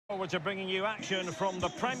Forward to bringing you action from the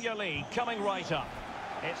Premier League coming right up.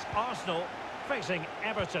 It's Arsenal facing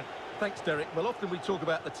Everton. Thanks, Derek. Well, often we talk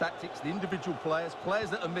about the tactics, the individual players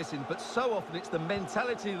that are missing, but so often it's the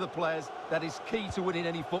mentality of the players that is key to winning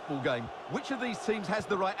any football game. Which of these teams has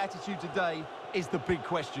the right attitude today is the big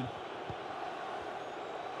question.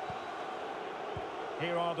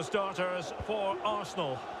 Here are the starters for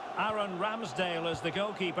Arsenal. Aaron Ramsdale is the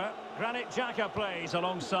goalkeeper. Granit Xhaka plays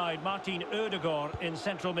alongside Martin Ødegaard in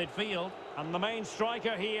central midfield. And the main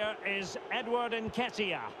striker here is Edward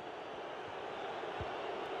Nketiah.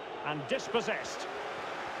 And dispossessed.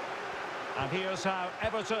 And here's how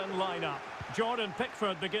Everton line up. Jordan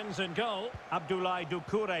Pickford begins in goal. Abdoulaye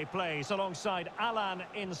Doucouré plays alongside Alan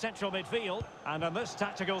in central midfield. And in this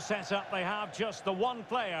tactical setup, they have just the one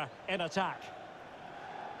player in attack.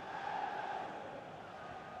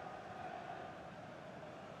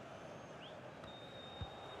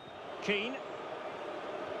 Keane.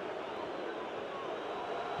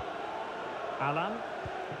 Alan.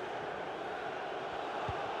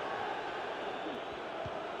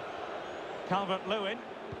 Calvert-Lewin.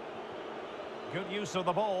 Good use of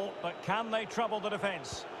the ball, but can they trouble the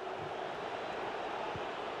defence?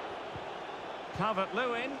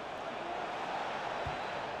 Calvert-Lewin.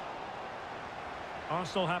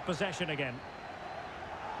 Arsenal have possession again.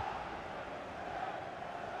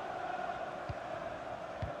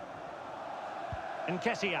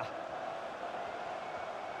 Nketiah.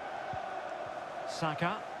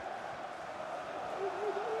 Saka.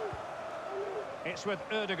 It's with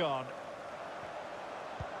Ødegaard.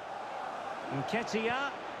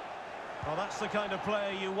 Nketiah. Well, that's the kind of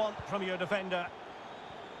player you want from your defender.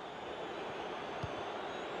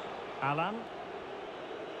 Alan.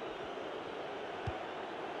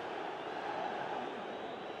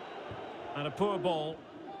 And a poor ball.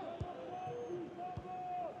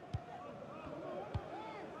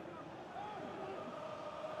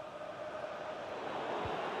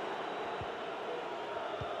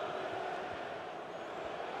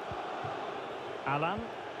 Alan.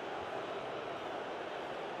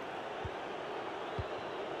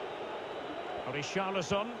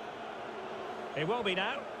 Richarlison. It will be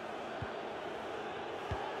now.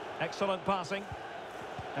 Excellent passing.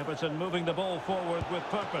 Everton moving the ball forward with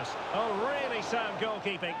purpose. Oh, really sound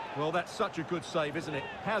goalkeeping. Well, that's such a good save, isn't it?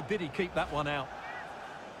 How did he keep that one out?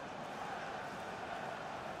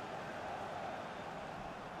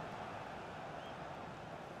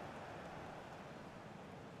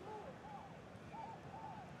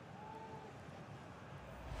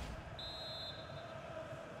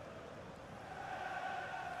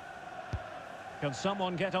 Can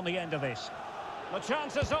someone get on the end of this? The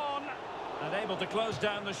chance is on. And able to close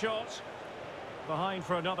down the shot. Behind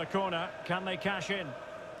for another corner. Can they cash in?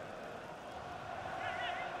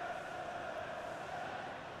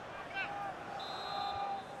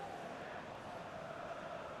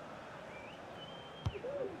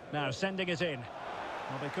 Now sending it in.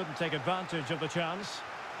 Well, they couldn't take advantage of the chance.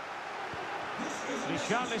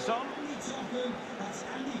 Richarlison.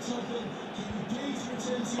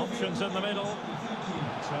 Options in the middle.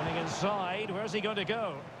 Turning inside. Where's he going to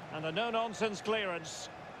go? And a no-nonsense clearance.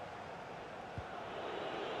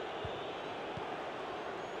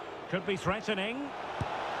 Could be threatening.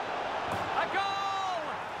 A goal!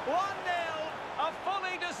 1-0. A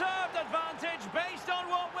fully deserved advantage based on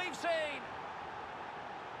what we've seen.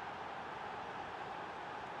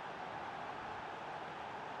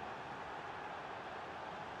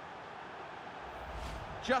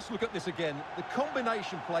 Just look at this again. The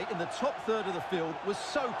combination play in the top third of the field was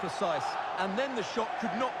so precise. And then the shot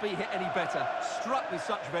could not be hit any better. Struck with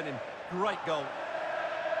such venom. Great goal.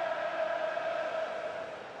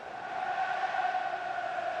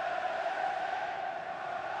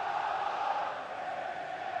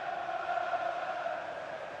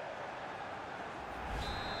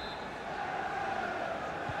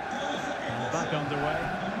 Back underway.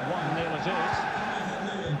 1-0 it is.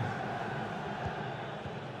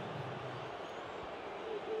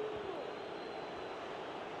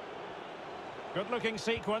 Good-looking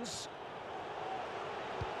sequence.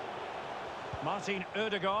 Martin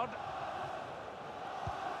Ødegaard.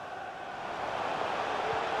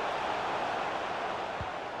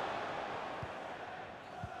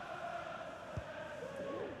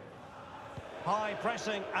 High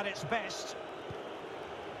pressing at its best.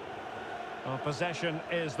 Well, possession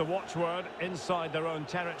is the watchword inside their own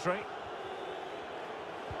territory.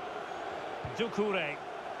 Doucouré.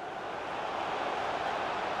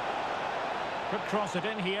 Could cross it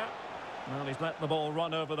in here. Well, he's let the ball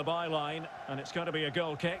run over the byline, and it's going to be a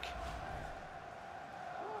goal kick.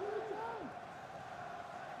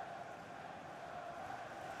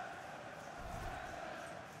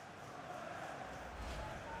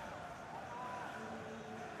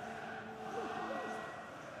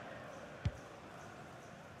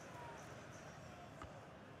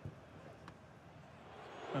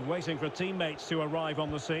 And waiting for teammates to arrive on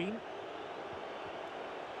the scene.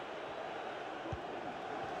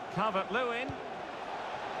 Calvert-Lewin.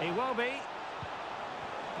 Iwobi.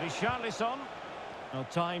 Richarlison. Well,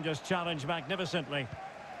 timed his challenge magnificently.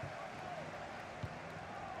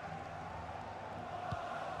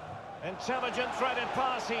 Intelligent threaded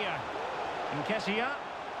pass here. Nketiah.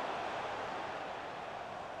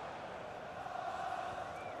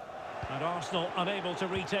 And Arsenal unable to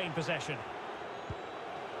retain possession.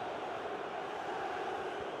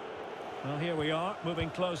 Well, here we are,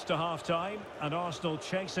 moving close to half-time, and Arsenal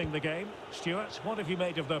chasing the game. Stuart, what have you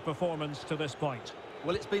made of their performance to this point?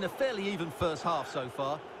 Well, it's been a fairly even first half so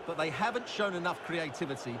far, but they haven't shown enough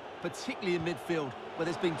creativity, particularly in midfield, where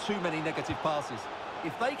there's been too many negative passes.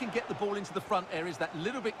 If they can get the ball into the front areas that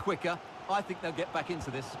little bit quicker, I think they'll get back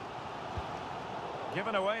into this.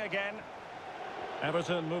 Given away again.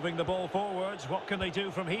 Everton moving the ball forwards. What can they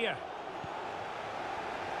do from here?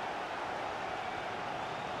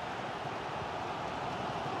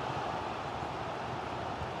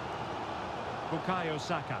 Bukayo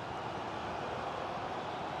Saka.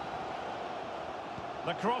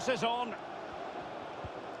 The cross is on.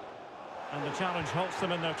 And the challenge halts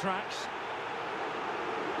them in their tracks.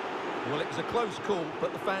 Well, it was a close call,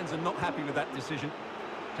 but the fans are not happy with that decision.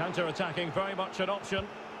 Counter-attacking, very much an option.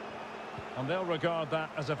 And they'll regard that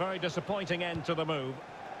as a very disappointing end to the move.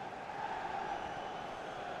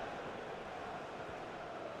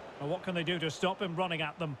 Well, what can they do to stop him running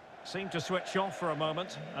at them? Seemed to switch off for a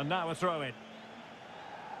moment, and now a throw-in.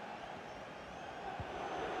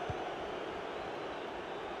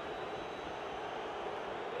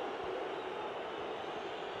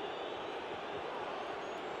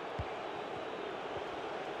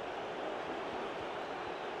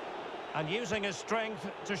 And using his strength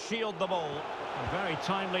to shield the ball. A very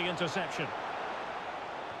timely interception.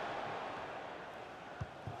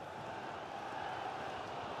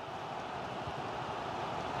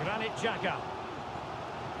 Granit Xhaka.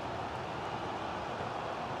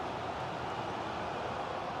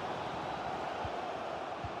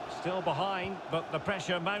 Still behind, but the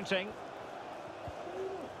pressure mounting.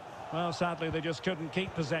 Well, sadly, they just couldn't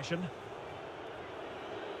keep possession.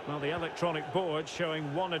 Well, the electronic board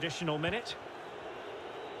showing one additional minute.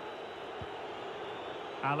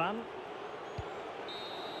 Alan.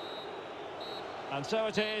 And so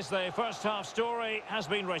it is, the first half story has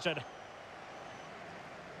been written.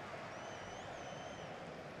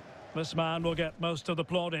 This man will get most of the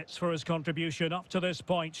plaudits for his contribution up to this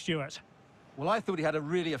point, Stuart. Well, I thought he had a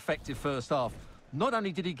really effective first half. Not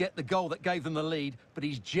only did he get the goal that gave them the lead, but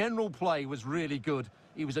his general play was really good.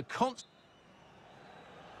 He was a constant...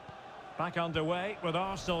 Back underway with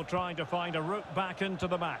Arsenal trying to find a route back into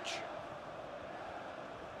the match.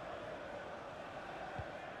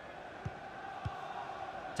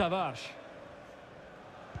 Tavares.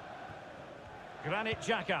 Granit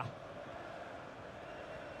Xhaka.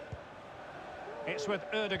 It's with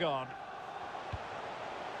Ødegaard.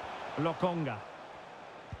 Lokonga.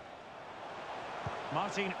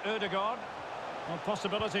 Martin Ødegaard. On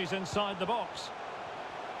possibilities inside the box.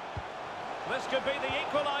 This could be the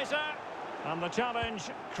equaliser. And the challenge,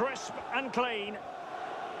 crisp and clean.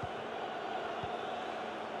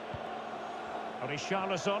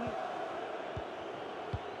 Richarlison.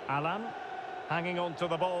 Alan. Hanging on to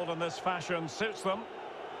the ball in this fashion suits them.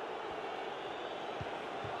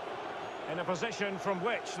 In a position from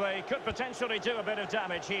which they could potentially do a bit of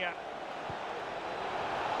damage here.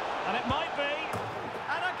 And it might be.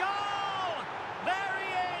 And a goal! There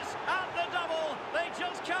he is at the double. They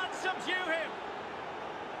just can't subdue him.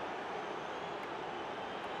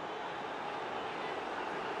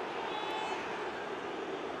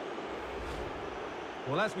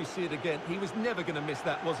 Well, as we see it again, he was never going to miss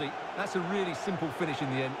that, was he? That's a really simple finish in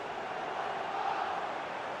the end.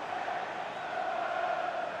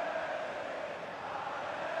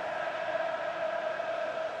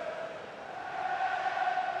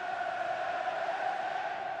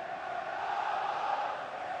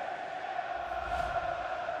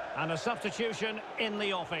 And a substitution in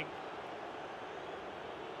the offing.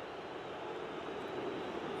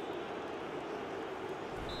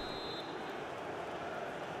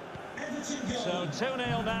 So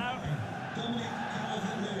 2-0 now.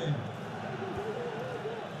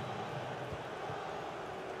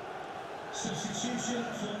 Substitution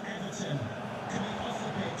for Everton. Coming off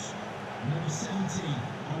the pitch, number 17,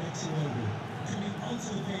 Alex Iwobi. Coming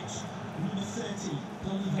onto the pitch, number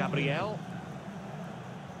 30, Gabriel.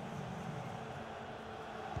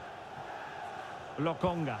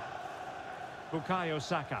 Lokonga. Bukayo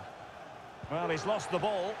Saka. Well, he's lost the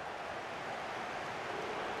ball.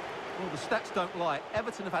 Well, the stats don't lie.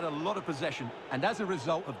 Everton have had a lot of possession and as a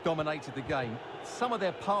result have dominated the game. Some of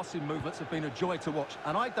their passing movements have been a joy to watch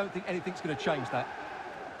and I don't think anything's going to change that.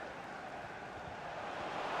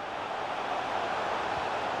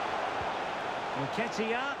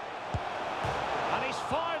 Nketiah. And he's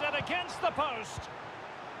fired it against the post.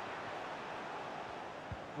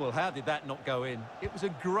 Well, how did that not go in? It was a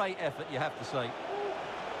great effort, you have to say.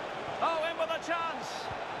 Oh, in with a chance.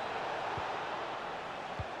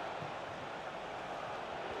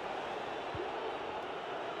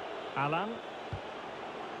 Alan.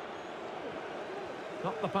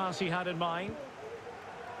 Not the pass he had in mind.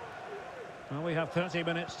 Well, we have 30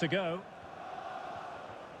 minutes to go.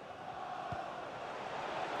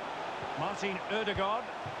 Martin Ødegaard.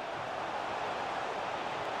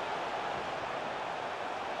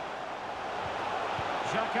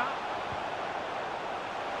 Xhaka.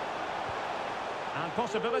 And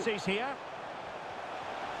possibilities here.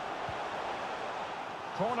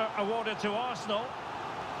 Corner awarded to Arsenal.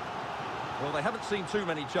 Well, they haven't seen too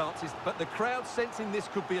many chances, but the crowd sensing this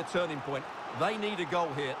could be a turning point. They need a goal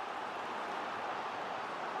here.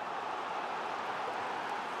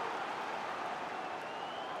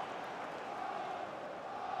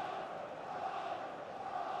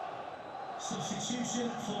 Substitution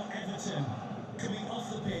for Everton. Coming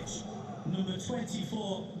off the pitch, number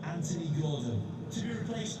 24, Anthony Gordon. To be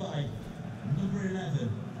replaced by number 11,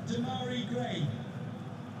 Demarai Gray.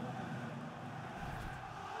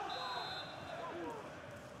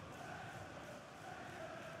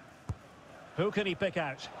 Who can he pick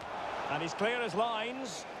out? And he's clear as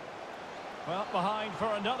lines. Well, behind for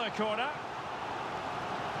another corner.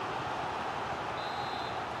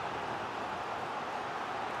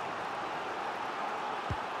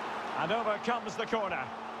 And over comes the corner.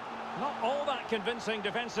 Not all that convincing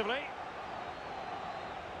defensively.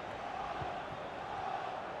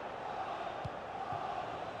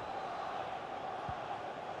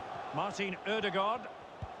 Martin Ødegaard.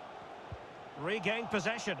 Regained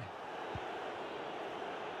possession.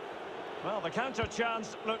 Well, the counter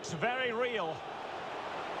chance looks very real.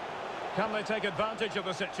 Can they take advantage of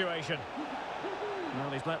the situation?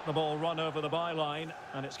 Well, he's let the ball run over the byline,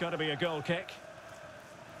 and it's going to be a goal kick.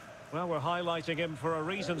 Well, we're highlighting him for a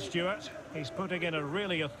reason, Stuart. He's putting in a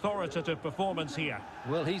really authoritative performance here.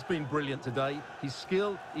 Well, he's been brilliant today. His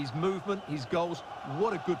skill, his movement, his goals,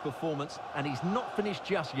 what a good performance. And he's not finished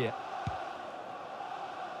just yet.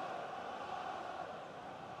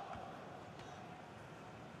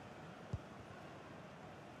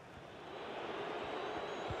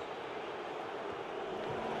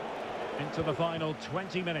 Into the final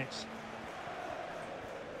 20 minutes.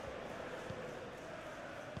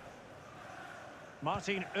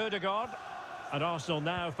 Martin Ødegaard. And Arsenal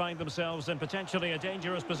now find themselves in potentially a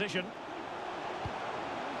dangerous position.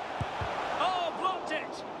 Oh, blocked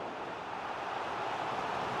it!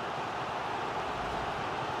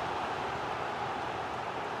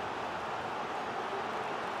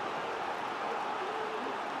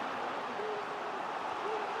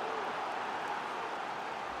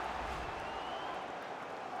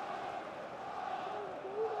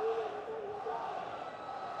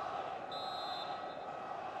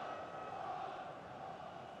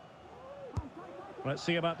 Let's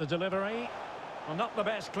see about the delivery. Well, not the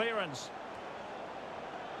best clearance.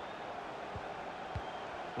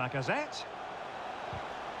 Lacazette.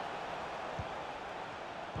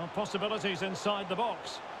 Well, possibilities inside the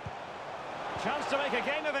box. Chance to make a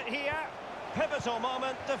game of it here. Pivotal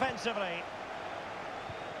moment defensively.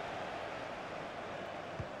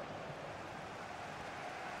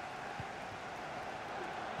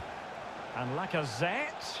 And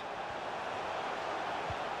Lacazette.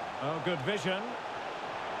 Oh, good vision.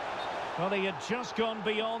 Well, he had just gone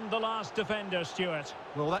beyond the last defender, Stuart.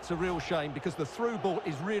 Well, that's a real shame because the through ball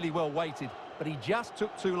is really well weighted, but he just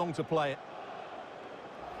took too long to play it.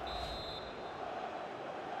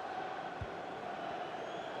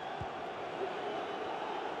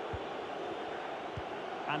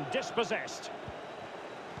 And dispossessed.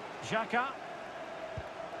 Xhaka.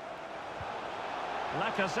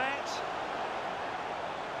 Lacazette.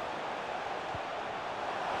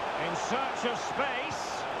 In search of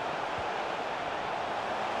space.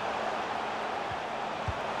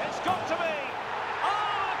 It's got to be.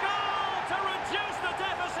 Oh, a goal to reduce the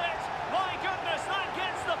deficit. My goodness, that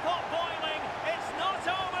gets the pot boiling. It's not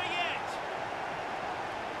over yet.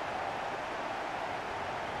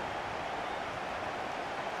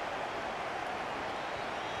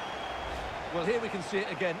 Well, here we can see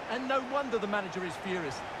it again, and no wonder the manager is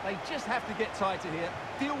furious. They just have to get tighter here,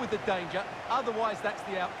 deal with the danger, otherwise that's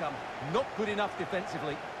the outcome. Not good enough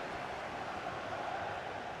defensively.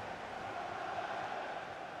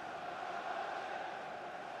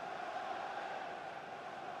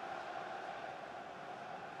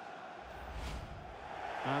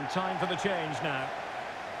 And time for the change now.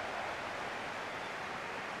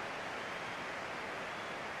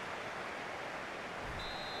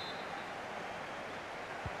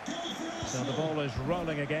 So the ball is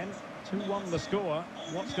rolling again. 2-1 the score.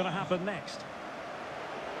 What's going to happen next?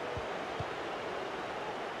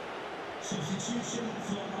 Substitution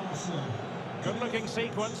for Arsenal. Good-looking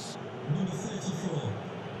sequence. Number 34,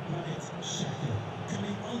 Granit Xhaka.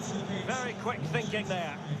 Coming onto the pitch. Very quick thinking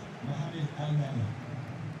there. Mohamed El-Neni.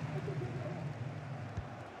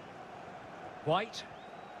 White.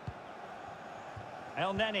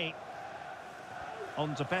 El-Neni.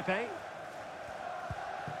 On to Pepe.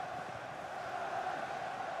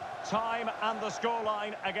 Time and the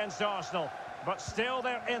scoreline against Arsenal. But still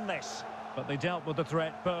they're in this. But they dealt with the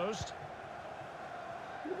threat posed.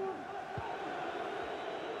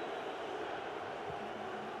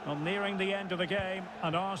 Well, nearing the end of the game,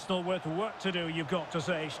 and Arsenal with work to do, you've got to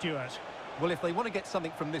say, Stuart. Well, if they want to get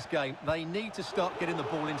something from this game, they need to start getting the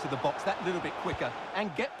ball into the box that little bit quicker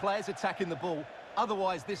and get players attacking the ball.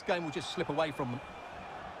 Otherwise, this game will just slip away from them.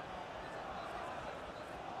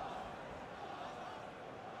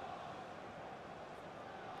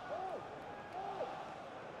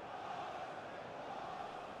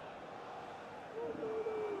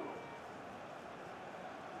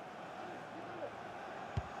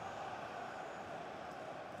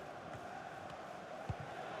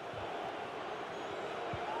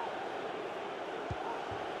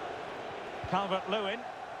 Calvert-Lewin.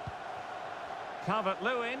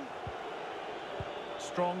 Calvert-Lewin.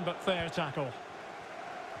 Strong but fair tackle.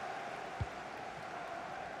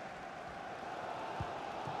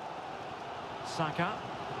 Saka.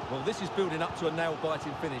 Well, this is building up to a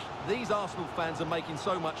nail-biting finish. These Arsenal fans are making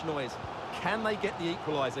so much noise. Can they get the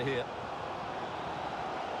equaliser here?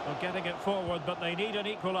 Well, getting it forward, but they need an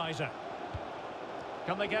equaliser.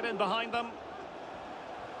 Can they get in behind them?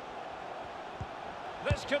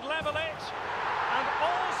 This could level it. And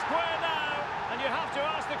all square now. And you have to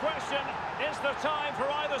ask the question, is there time for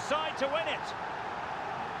either side to win it?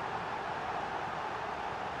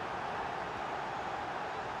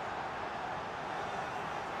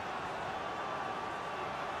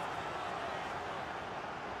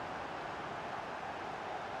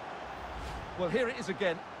 Well, here it is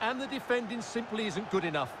again, and the defending simply isn't good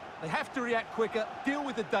enough. They have to react quicker, deal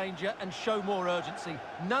with the danger, and show more urgency,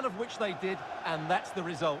 none of which they did, and that's the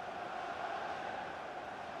result.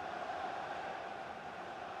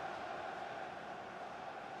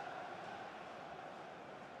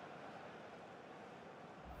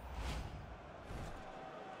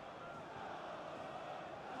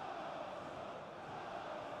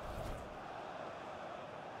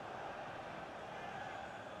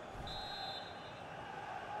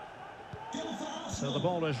 So the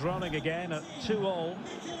ball is running again at 2-2.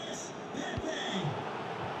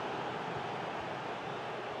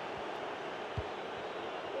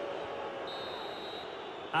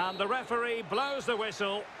 And the referee blows the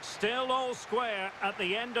whistle. Still all square at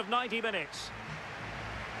the end of 90 minutes.